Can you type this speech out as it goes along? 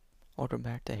Welcome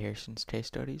back to Harrison's Case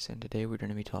Studies, and today we're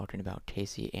going to be talking about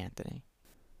Casey Anthony.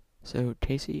 So,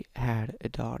 Casey had a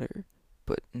daughter,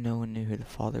 but no one knew who the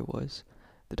father was.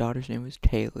 The daughter's name was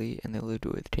Kaylee, and they lived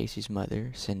with Casey's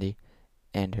mother, Cindy,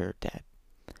 and her dad.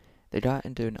 They got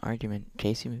into an argument.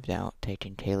 Casey moved out,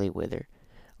 taking Kaylee with her.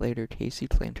 Later, Casey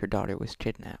claimed her daughter was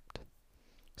kidnapped.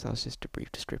 So that was just a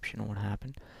brief description of what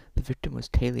happened. The victim was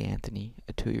Casey Anthony,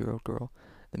 a 2-year-old girl.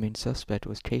 The main suspect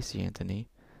was Casey Anthony,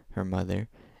 her mother,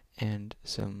 and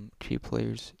some key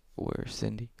players were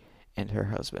Cindy and her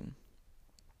husband.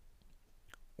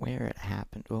 Where it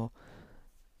happened? Well,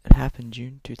 it happened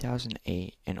June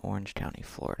 2008 in Orange County,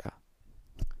 Florida.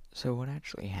 So what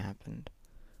actually happened?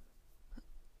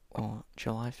 Well,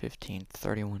 July 15th,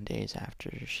 31 days after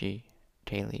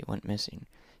Kaylee went missing,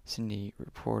 Cindy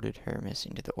reported her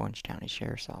missing to the Orange County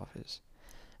Sheriff's Office.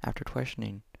 After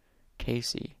questioning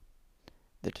Casey,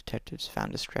 the detectives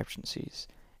found discrepancies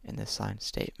in the signed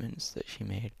statements that she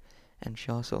made, and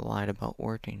she also lied about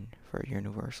working for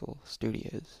Universal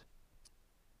Studios.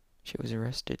 She was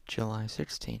arrested July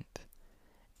 16th,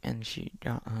 and she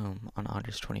got home on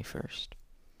August 21st,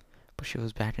 but she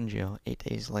was back in jail 8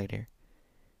 days later,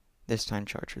 this time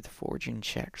charged with forging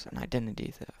checks and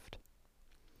identity theft.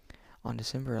 On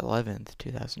December 11th,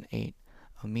 2008,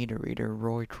 a meter reader,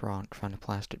 Roy Cronk, found a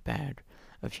plastic bag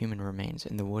of human remains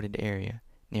in the wooded area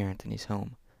near Anthony's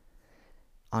home.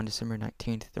 On December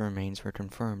 19th, the remains were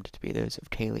confirmed to be those of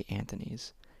Casey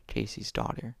Anthony's, Casey's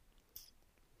daughter.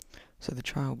 So the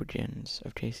trial begins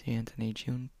of Casey Anthony,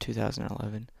 June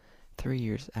 2011, 3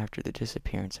 years after the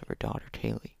disappearance of her daughter,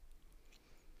 Kaylee.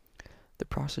 The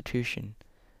prosecution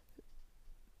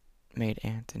made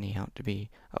Anthony out to be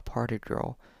a party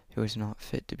girl who was not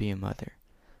fit to be a mother,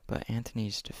 but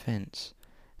Anthony's defense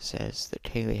says that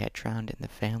Kaylee had drowned in the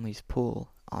family's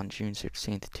pool on June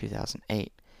 16th,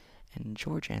 2008, and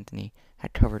George Anthony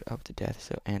had covered up the death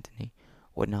so Anthony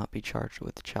would not be charged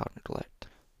with child neglect.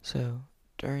 So,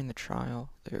 during the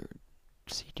trial, they were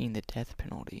seeking the death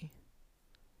penalty,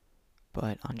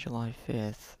 but on July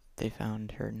 5th, they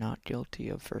found her not guilty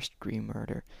of first-degree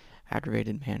murder,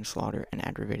 aggravated manslaughter, and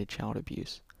aggravated child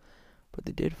abuse, but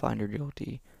they did find her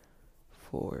guilty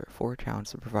for 4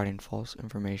 counts of providing false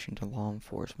information to law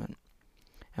enforcement,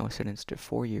 and was sentenced to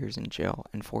 4 years in jail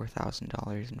and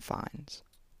 $4,000 in fines.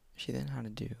 She then had to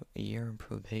do a year in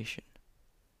probation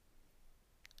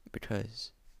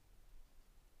because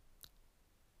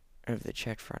of the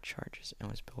check fraud charges, and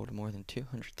was billed more than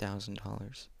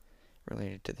 $200,000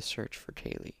 related to the search for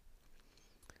Kaylee.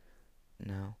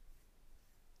 Now,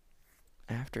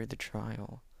 after the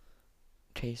trial,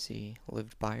 Casey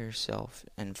lived by herself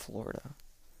in Florida,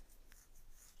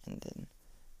 and then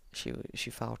she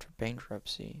filed for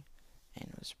bankruptcy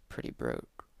and was pretty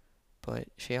broke. But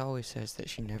she always says that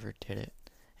she never did it,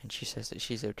 and she says that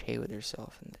she's okay with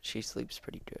herself and that she sleeps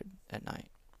pretty good at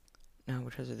night. Now,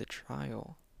 because of the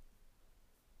trial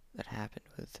that happened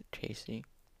with Casey,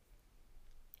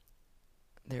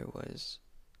 there was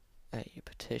a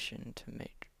petition to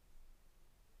make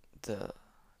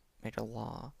a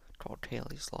law called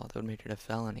Kaylee's Law that would make it a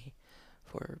felony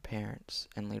for parents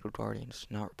and legal guardians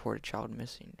to not report a child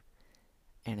missing.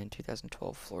 And in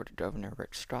 2012, Florida Governor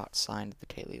Rick Scott signed the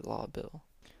Kaylee Law bill.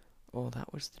 Well,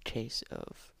 that was the case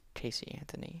of Casey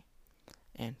Anthony,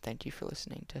 and thank you for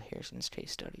listening to Harrison's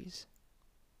Case Studies.